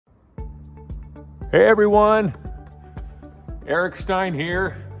Hey everyone, Eric Stein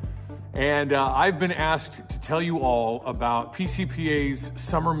here, and I've been asked to tell you all about PCPA's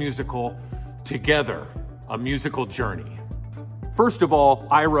summer musical, Together, a Musical Journey. First of all,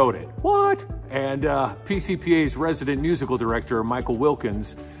 I wrote it. What? And PCPA's resident musical director, Michael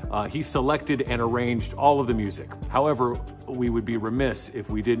Wilkins, he selected and arranged all of the music. However, we would be remiss if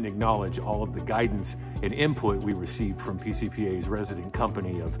we didn't acknowledge all of the guidance and input we received from PCPA's resident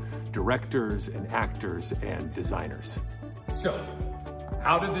company of directors and actors and designers. So,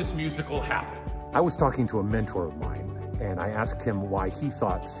 how did this musical happen? I was talking to a mentor of mine, and I asked him why he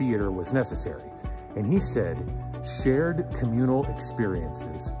thought theater was necessary. And he said, shared communal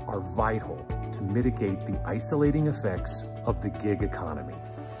experiences are vital to mitigate the isolating effects of the gig economy.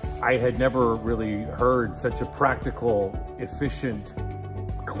 I had never really heard such a practical, efficient,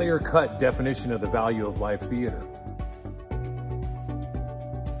 clear-cut definition of the value of live theater.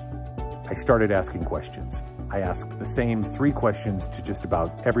 I started asking questions. I asked the same 3 questions to just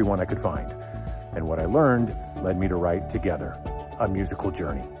about everyone I could find. And what I learned led me to write Together, a Musical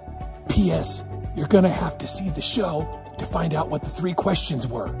Journey. P.S. You're gonna have to see the show to find out what the 3 questions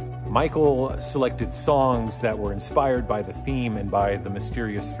were. Michael selected songs that were inspired by the theme and by the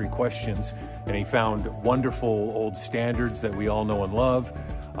mysterious 3 questions, and he found wonderful old standards that we all know and love.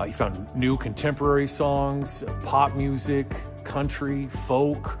 He found new contemporary songs, pop music, country,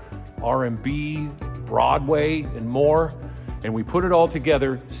 folk, R&B, Broadway, and more. And we put it all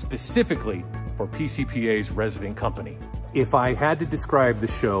together specifically for PCPA's resident company. If I had to describe the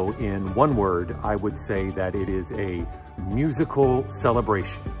show in one word, I would say that it is a musical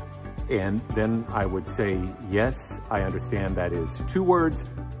celebration. And then I would say, yes, I understand that is 2 words,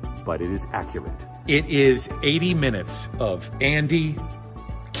 but it is accurate. It is 80 minutes of Andy,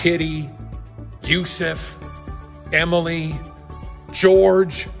 Kitty, Yusuf, Emily,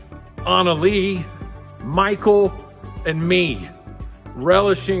 George, Annalie, Michael, and me,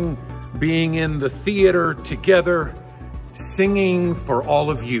 relishing being in the theater together, singing for all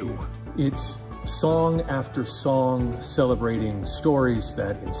of you. It's song after song celebrating stories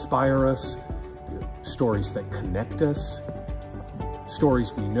that inspire us, stories that connect us,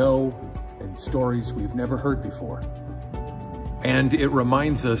 stories we know, and stories we've never heard before. And it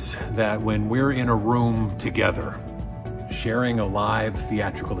reminds us that when we're in a room together, sharing a live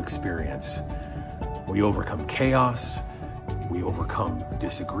theatrical experience, we overcome chaos, we overcome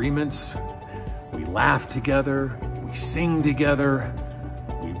disagreements, we laugh together, we sing together,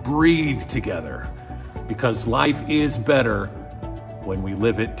 we breathe together, because life is better when we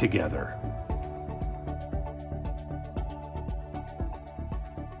live it together.